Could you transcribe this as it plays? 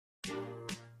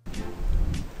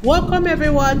Welcome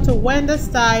everyone to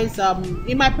WendyStyles.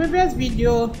 In my previous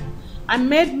video, I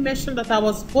made mention that I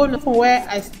was going from where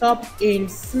I stopped in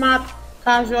smart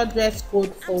casual dress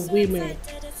code for women.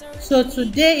 So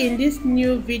today in this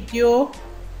new video,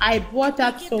 I brought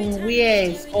out some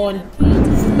wears on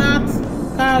smart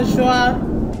casual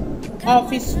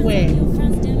office wear.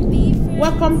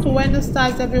 Welcome to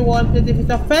WendyStyles everyone. Please, if it's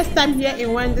your first time here in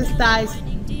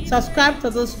WendyStyles, subscribe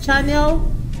to this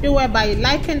channel. Do it by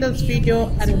liking this video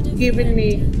and giving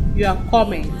me your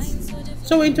comments.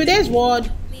 So in today's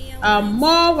world,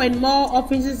 more and more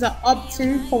offices are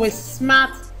opting for a smart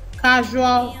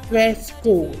casual dress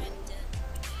code.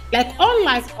 Like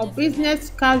unlike a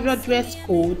business casual dress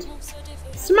code,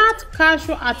 smart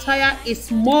casual attire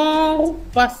is more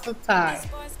versatile.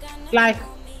 Like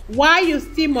while you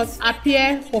still must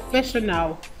appear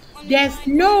professional, there's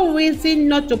no reason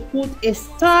not to put a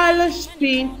stylish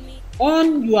spin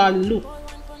on your look.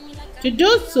 To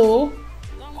do so,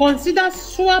 consider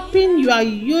swapping your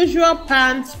usual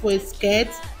pants for a skirt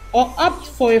or opt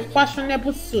for a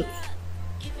fashionable suit.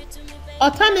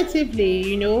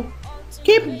 Alternatively,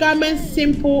 keep garments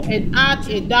simple and add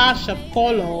a dash of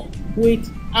color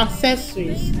with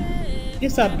accessories.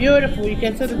 These are beautiful. You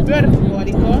can see the beautiful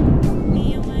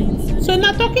bodycon. So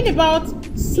now talking about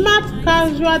smart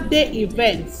casual day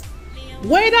events.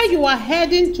 Whether you are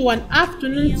heading to an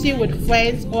afternoon tea with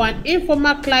friends or an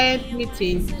informal client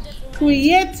meeting,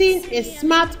 creating a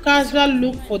smart casual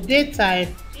look for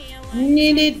daytime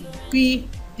needn't be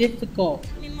difficult.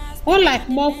 Unlike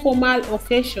more formal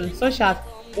occasions such as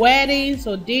weddings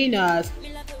or dinners,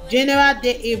 general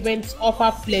day events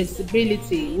offer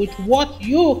flexibility with what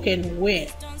you can wear.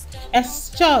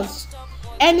 As just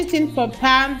anything from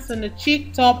pants and a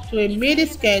cheek top to a midi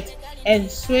skirt and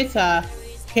sweater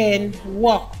can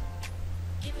work.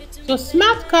 So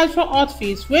smart casual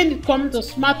outfits, when it comes to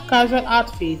smart casual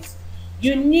outfits,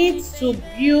 you need to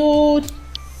build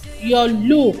your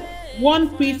look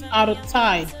one piece at a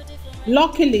time.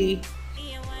 Luckily,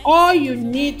 all you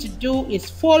need to do is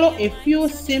follow a few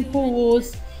simple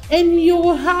rules and you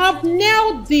will have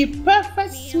nailed the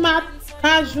perfect smart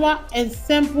casual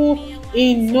ensemble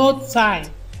in no time.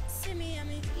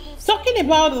 Talking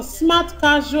about the smart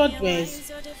casual dress,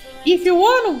 if you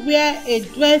want to wear a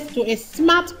dress to a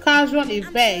smart casual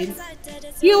event,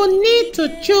 you need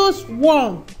to choose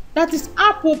one that is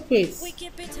appropriate.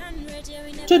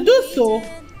 To do so,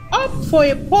 opt for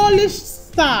a polished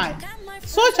style,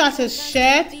 such as a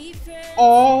shirt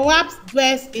or wraps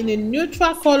dress in a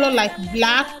neutral color like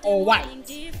black or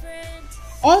white.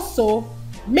 Also,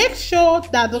 make sure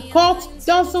that the cut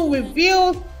doesn't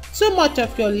reveal too much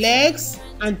of your legs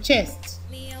and chest.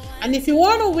 And if you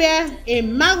want to wear a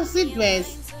maxi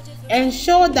dress,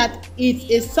 ensure that it's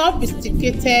a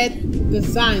sophisticated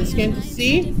design. You can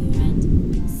see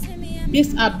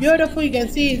these are beautiful. You can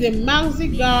see it's a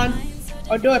maxi gown,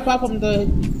 although apart from the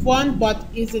front, but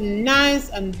it's a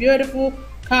nice and beautiful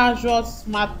casual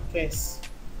smart dress.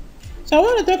 So I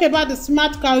want to talk about the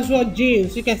smart casual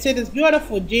jeans. You can see this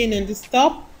beautiful jean in this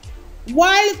top.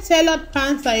 While tailored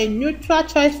pants are a neutral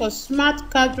choice for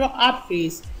smart casual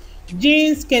outfits,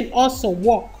 jeans can also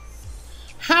work.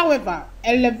 However,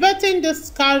 elevating these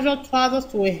casual trousers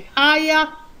to a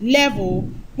higher level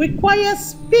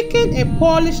requires picking a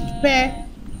polished pair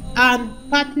and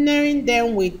partnering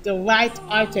them with the right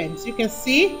items. You can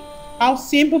see how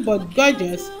simple but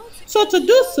gorgeous. So to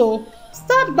do so,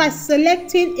 start by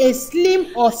selecting a slim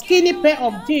or skinny pair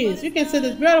of jeans. You can see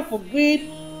this beautiful green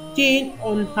jean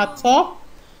on her top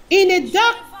in a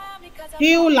dark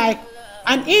hue like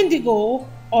an indigo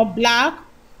or black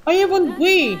or even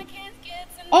green.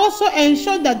 Also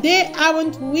ensure that they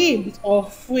aren't ribbed or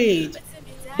frayed.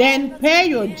 Then pair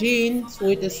your jeans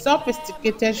with a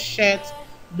sophisticated shirt,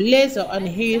 blazer and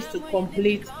heels to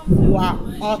complete your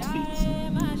outfit.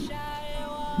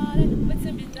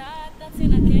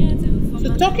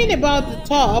 So talking about the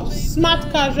tops,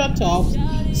 smart casual tops,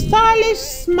 stylish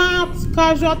smart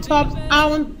casual tops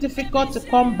aren't difficult to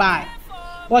come by,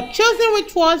 but choosing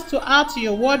which ones to add to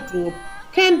your wardrobe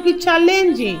can be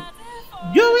challenging.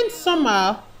 During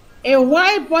summer, a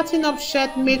wide button-up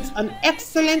shirt makes an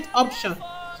excellent option,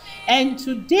 and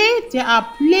today there are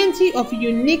plenty of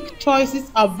unique choices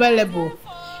available.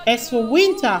 As for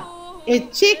winter,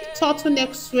 a chic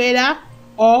turtleneck sweater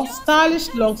or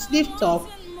stylish long sleeve top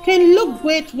can look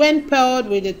great when paired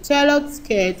with a tailored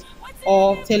skirt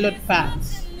or tailored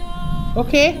pants.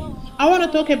 Okay, I want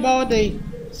to talk about the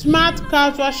smart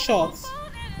casual shorts.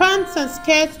 Pants and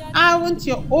skirts aren't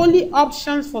your only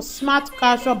options for smart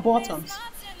casual bottoms.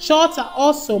 Shorts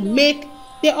also make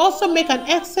an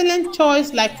excellent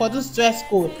choice like for this dress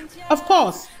code. Of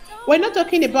course, We're not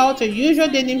talking about a usual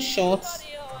denim shorts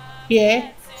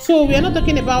here. So we are not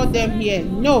talking about them here.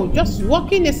 No, just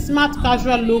rocking a smart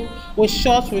casual look with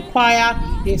shorts require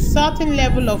a certain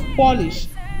level of polish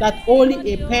that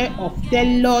only a pair of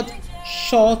tailored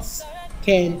shorts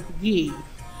can give.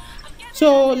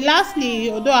 So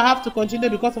lastly, although I have to continue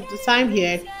because of the time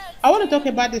here, I want to talk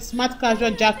about the smart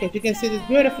casual jacket. You can see this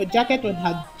beautiful jacket on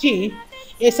her jean.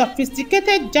 A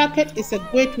sophisticated jacket is a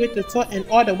great way to turn an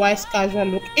otherwise casual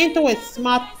look into a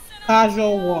smart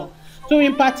casual one. So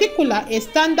in particular, a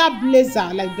standard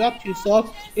blazer like that you saw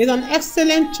is an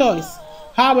excellent choice.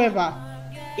 However,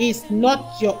 it's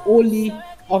not your only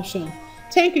option.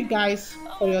 Thank you guys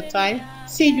for your time.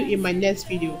 See you in my next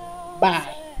video.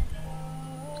 Bye.